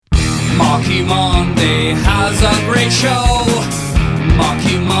Marky Monday has a great show.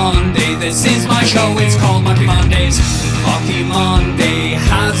 Marky Monday, this is my show. It's called Marky Mondays. Marky Monday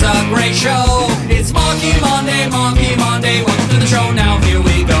has a great show. It's Marky Monday, Marky Monday. Welcome to the show. Now here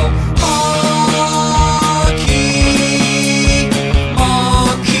we go.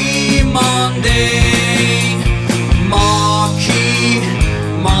 Marky Monday. Marky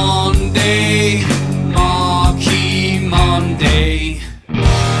Monday. Marky Monday.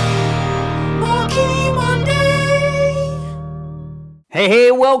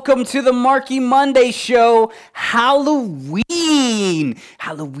 Hey, welcome to the Marky Monday show. Halloween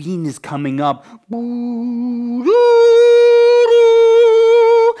is coming up.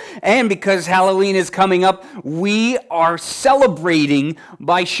 And because Halloween is coming up, we are celebrating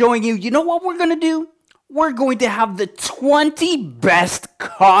by showing you know what we're going to do? We're going to have the 20 best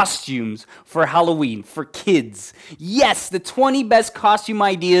costumes for Halloween for kids. Yes, the 20 best costume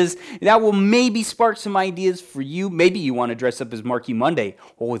ideas. That will maybe spark some ideas for you. Maybe you want to dress up as Marky Monday.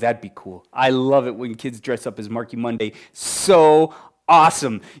 Oh, that'd be cool. I love it when kids dress up as Marky Monday. So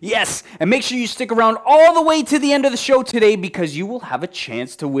awesome. Yes, and make sure you stick around all the way to the end of the show today because you will have a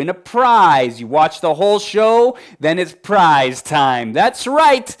chance to win a prize. You watch the whole show, then it's prize time. That's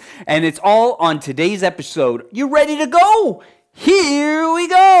right. And it's all on today's episode. You ready to go? Here we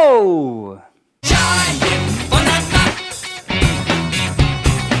go. Giant banana.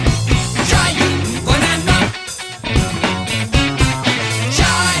 Giant banana.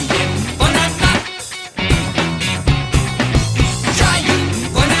 Giant banana. Giant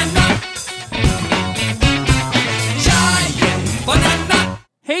banana. Giant banana.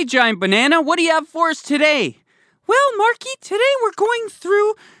 Hey, Giant Banana, what do you have for us today? Well, Marky, today we're going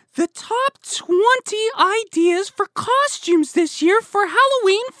through the top 20 ideas for costumes this year for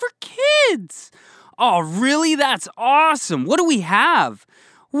Halloween for kids. Oh, really? That's awesome. What do we have?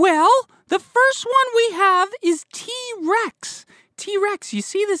 Well, the first one we have is T-Rex. T-Rex, you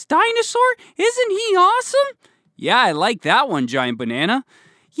see this dinosaur? Isn't he awesome? Yeah, I like that one, Giant Banana.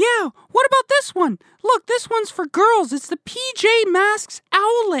 Yeah, what about this one? Look, this one's for girls. It's the PJ Masks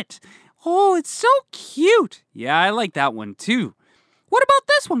Owlet. Oh, it's so cute. Yeah, I like that one too. What about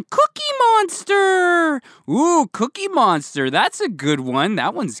this one? Cookie Monster. Ooh, Cookie Monster. That's a good one.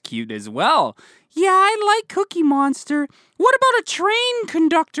 That one's cute as well. Yeah, I like Cookie Monster. What about a train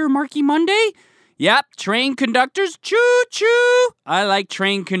conductor, Marky Monday? Yep, train conductors. Choo-choo. I like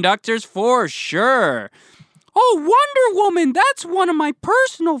train conductors for sure. Oh, Wonder Woman. That's one of my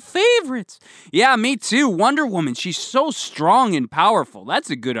personal favorites. Yeah, me too. Wonder Woman. She's so strong and powerful. That's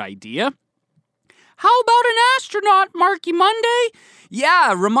a good idea. How about an astronaut, Marky Monday?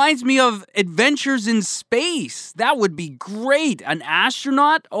 Yeah, reminds me of Adventures in Space. That would be great. An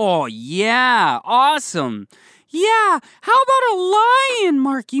astronaut? Oh, yeah. Awesome. Yeah, how about a lion,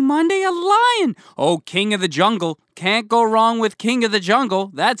 Marky Monday? A lion. Oh, King of the Jungle. Can't go wrong with King of the Jungle.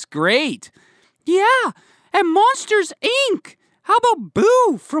 That's great. Yeah, and Monsters, Inc. How about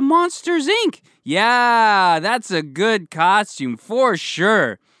Boo from Monsters, Inc.? Yeah, that's a good costume for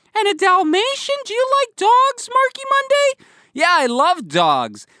sure. And a Dalmatian? Do you like dogs, Marky Monday? Yeah, I love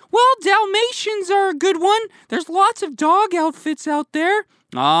dogs. Well, Dalmatians are a good one. There's lots of dog outfits out there.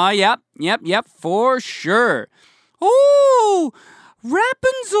 Yep, for sure. Oh,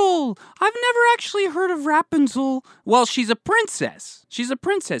 Rapunzel. I've never actually heard of Rapunzel. Well, she's a princess. She's a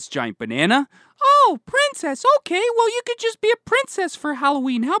princess, Giant Banana. Oh, princess. Okay, well, you could just be a princess for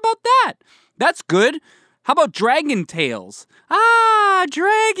Halloween. How about that? That's good. How about Dragon Tails? Ah,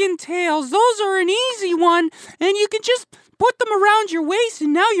 Dragon Tails. Those are an easy one. And you can just put them around your waist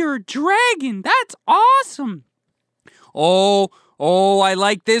and now you're a dragon. That's awesome. Oh, I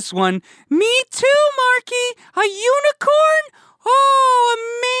like this one. Me too, Marky. A unicorn? Oh,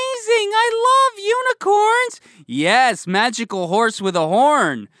 amazing. I love unicorns. Yes, magical horse with a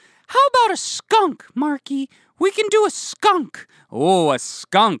horn. How about a skunk, Marky? We can do a skunk. Oh, a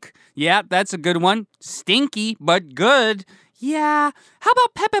skunk. Yeah, that's a good one. Stinky, but good. Yeah. How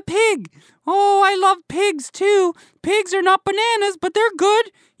about Peppa Pig? Oh, I love pigs too. Pigs are not bananas, but they're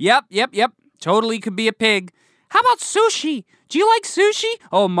good. Yep. Totally could be a pig. How about sushi? Do you like sushi?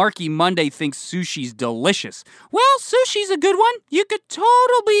 Oh, Marky Monday thinks sushi's delicious. Well, sushi's a good one. You could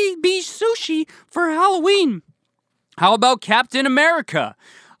totally be sushi for Halloween. How about Captain America?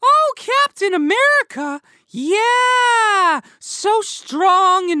 Oh, Captain America? Yeah! So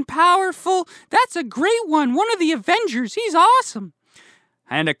strong and powerful. That's a great one. One of the Avengers. He's awesome.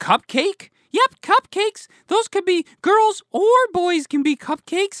 And a cupcake? Yep, cupcakes. Those could be girls or boys can be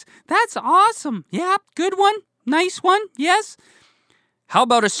cupcakes. That's awesome. Yep, good one. Nice one. Yes. How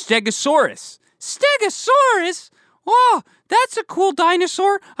about a stegosaurus? Stegosaurus? Oh, that's a cool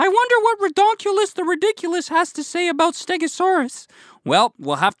dinosaur. I wonder what Redonculus the Ridiculous has to say about Stegosaurus. Well,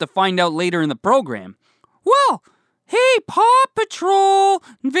 we'll have to find out later in the program. Well, hey, Paw Patrol.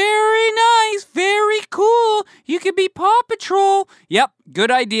 Very nice, very cool. You could be Paw Patrol. Yep, good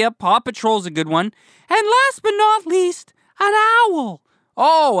idea. Paw Patrol's a good one. And last but not least, an owl.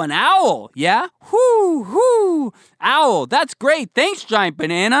 Oh, an owl, yeah? Hoo. Owl, that's great. Thanks, Giant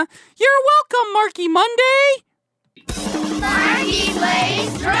Banana. You're welcome, Marky Monday. Marky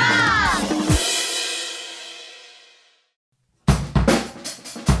plays drums!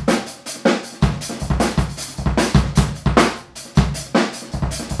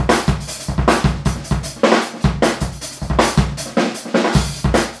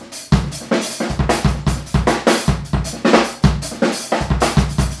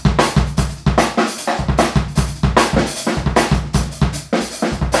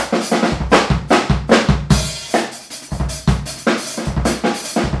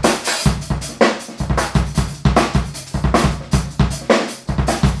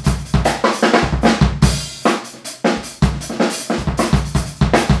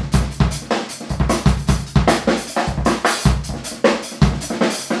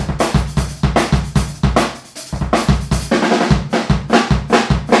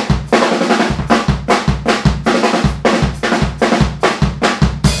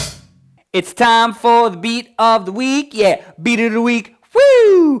 It's time for the beat of the week. Yeah, beat of the week.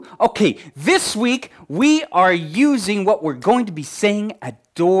 Woo! Okay, this week we are using what we're going to be saying at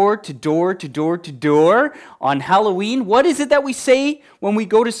door to door to door to door on Halloween. What is it that we say when we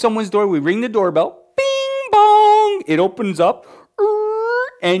go to someone's door? We ring the doorbell. Bing bong! It opens up.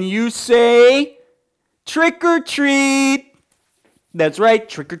 And you say, trick or treat. That's right,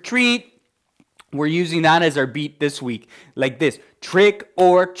 trick or treat. We're using that as our beat this week. Like this, trick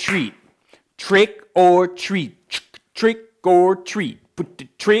or treat. Trick or treat. Trick or treat. Put the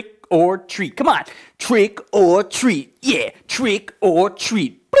trick or treat. Come on. Trick or treat. Yeah. Trick or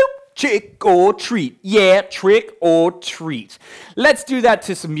treat. Bloop. Trick or treat. Yeah. Trick or treat. Let's do that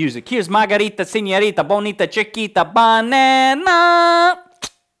to some music. Here's Margarita, Señorita, Bonita, Chiquita, Banana.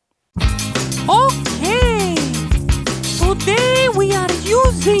 Okay. Today we are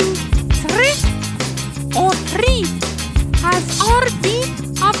using trick or treat as our beat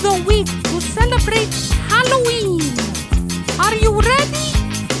of the week to celebrate Halloween. Are you ready?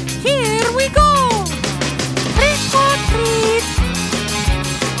 Here we go! Trick or treat!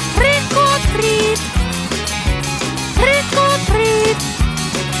 Trick or treat! Trick or treat!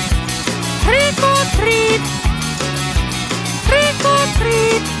 Trick or treat! Trick or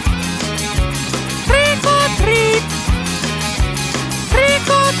treat! Trick or treat! Trick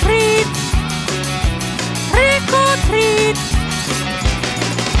or treat! Trick or treat!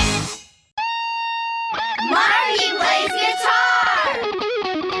 Marky plays guitar!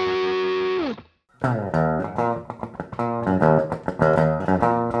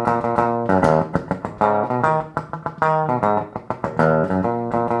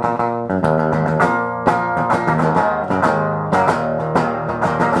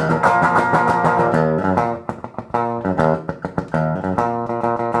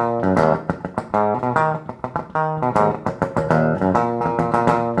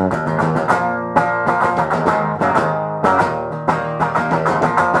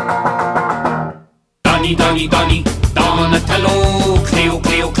 Donny, Donatello,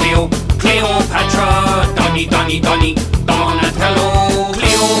 Cleopatra, Donny, Donatello,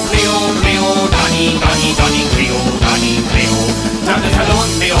 Cleo, Donny, Cleo, Donatello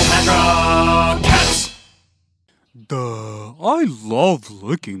and Cleopatra, cats. Duh, I love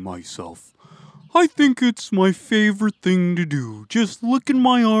licking myself. I think it's my favorite thing to do. Just licking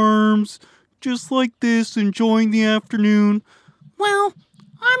my arms, just like this, enjoying the afternoon. Well,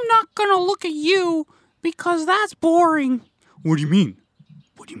 I'm not gonna look at you because that's boring. What do you mean?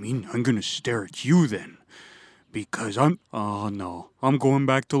 What do you mean I'm gonna stare at you then? Because no, I'm going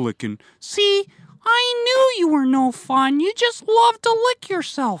back to licking. See, I knew you were no fun. You just love to lick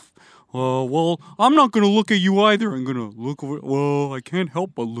yourself. Well, I'm not gonna look at you either. I'm gonna look over. Well, I can't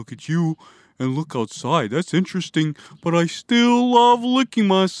help but look at you and look outside. That's interesting, but I still love licking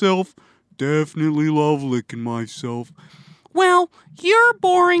myself. Definitely love licking myself. Well, you're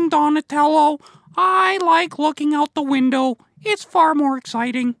boring, Donatello. I like looking out the window. It's far more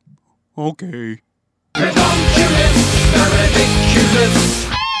exciting. Okay. Redonculus, the ridiculous.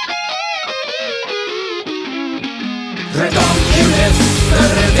 Redonculus, the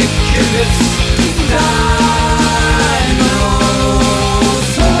ridiculous. Dinosaur.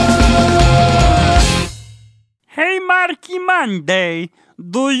 Hey, Marky Monday,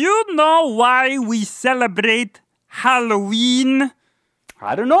 do you know why we celebrate Halloween?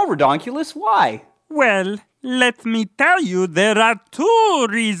 I don't know, Redonkulus. Why? Well, let me tell you, there are 2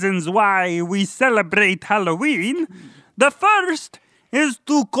 reasons why we celebrate Halloween. The first is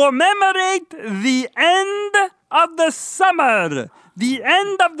to commemorate the end of the summer, the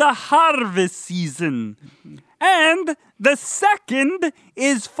end of the harvest season. And the second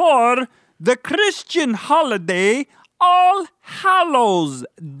is for the Christian holiday All Hallows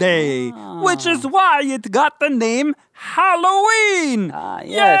Day, which is why it got the name Halloween.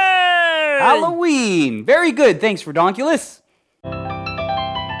 Yes. Yay! Halloween. Very good. Thanks, Redonkulus.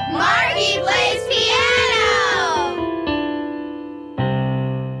 Marky plays piano.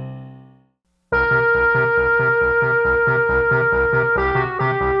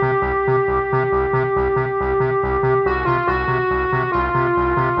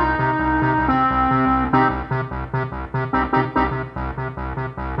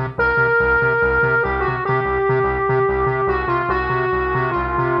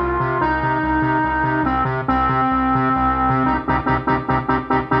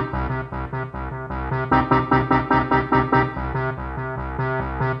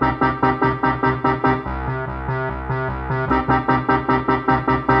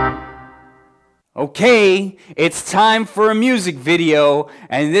 Okay, it's time for a music video,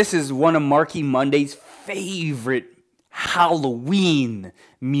 and this is one of Marky Monday's favorite Halloween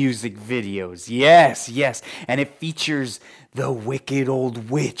music videos. Yes, and it features the wicked old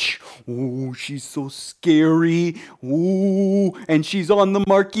witch. Ooh, she's so scary. Ooh, and she's on the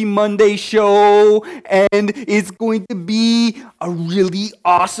Marky Monday show, and it's going to be a really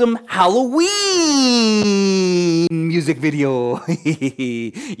awesome Halloween music video.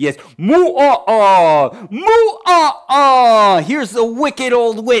 Yes, moo-ah-ah, moo-ah-ah. Here's the wicked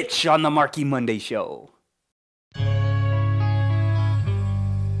old witch on the Marky Monday show.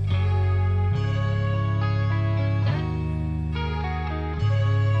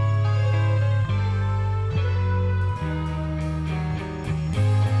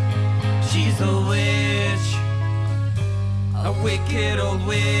 She's a witch, a wicked old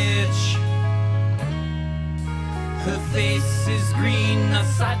witch. Her face is green, a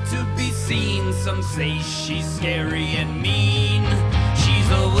sight to be seen. Some say she's scary and mean. She's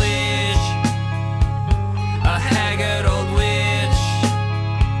a witch, a haggard old witch.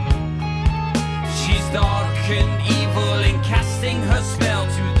 She's dark and evil and casting her spell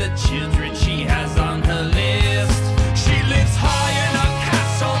to the children she has on her list. She lives high in a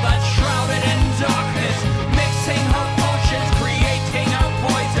castle that's shrouded in darkness, mixing her potions, creating her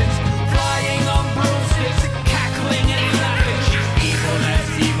poisons, flying on broomsticks, cackling and laughing. She's evil as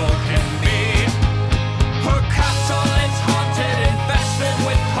evil can be. Her castle is haunted, infested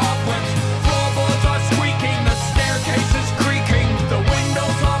with cobwebs. Floorboards are squeaking, the staircase is creaking, the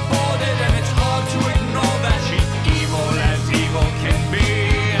windows are boarded, and it's hard to ignore that she's evil as evil can be.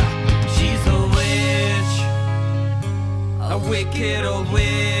 She's a witch, a wicked old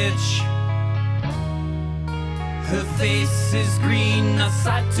witch. Her face is green, a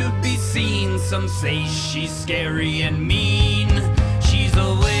sight to be seen. Some say she's scary and mean. She's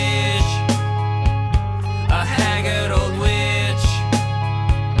a witch, a haggard old witch.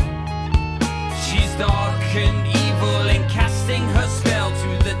 She's dark and evil and casting her spell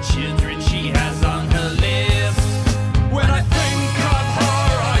to the children she has on her list. When I think of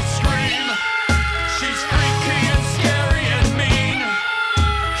her, I scream. She's freaky and scary and mean.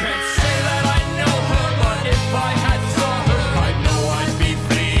 Can't say that I know her, but if I had saw her, I know I'd be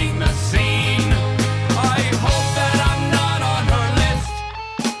fleeing the scene. I hope that I'm not on her list.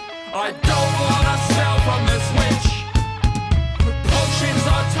 I don't wanna sell from this witch. Her potions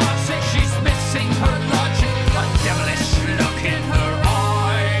are toxic, she's missing her logic, a devilish look in her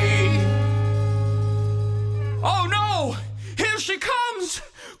eye. Oh no! Here she comes!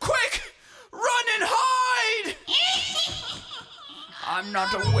 Quick! Run and hide! I'm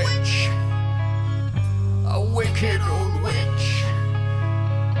not a witch. A wicked old witch.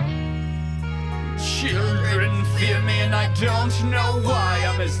 Children fear me and I don't know why.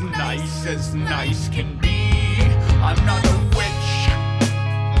 I'm as nice can be. I'm not a witch.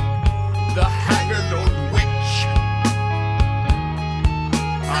 The haggard old witch.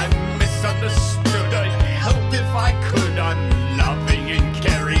 I'm misunderstood. I'd help if I could. I'm loving and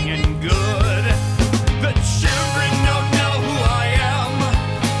caring and good. The children don't know who I am.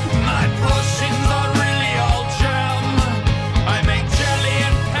 My potions are really all jam. I make jelly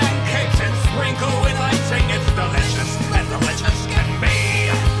and pancakes and sprinkle with icing. It's delicious, as delicious can be.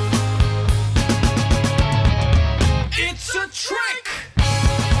 It's a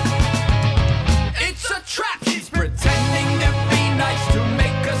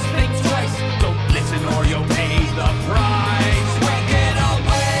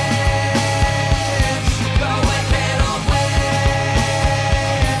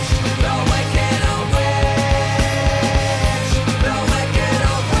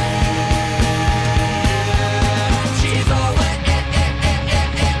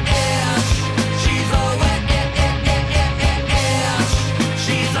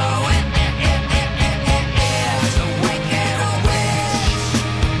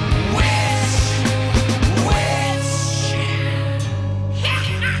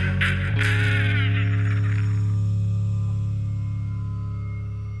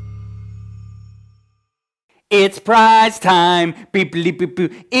It's prize time. Beep, beep, beep,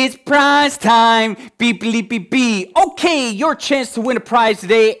 beep. It's prize time. Beep, beep, beep, beep. Okay, your chance to win a prize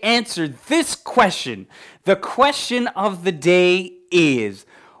today. Answer this question. The question of the day is,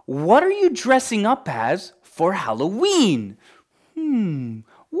 what are you dressing up as for Halloween?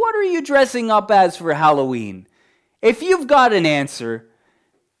 What are you dressing up as for Halloween? If you've got an answer,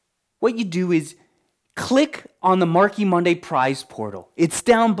 what you do is click on the Marky Monday prize portal. It's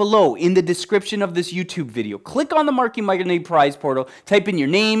down below in the description of this YouTube video. Click on the Marky Monday prize portal, type in your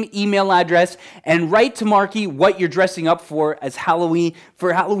name, email address, and write to Marky what you're dressing up for as Halloween,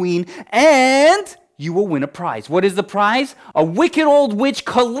 and you will win a prize. What is the prize? A Wicked Old Witch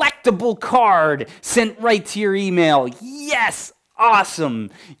collectible card sent right to your email. Yes!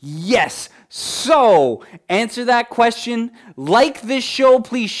 Awesome. Yes. So, answer that question. Like this show.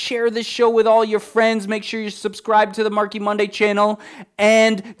 Please share this show with all your friends. Make sure you subscribe to the Marky Monday channel.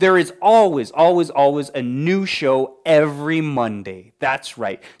 And there is always a new show every Monday. That's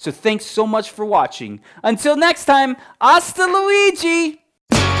right. So thanks so much for watching. Until next time, hasta Luigi!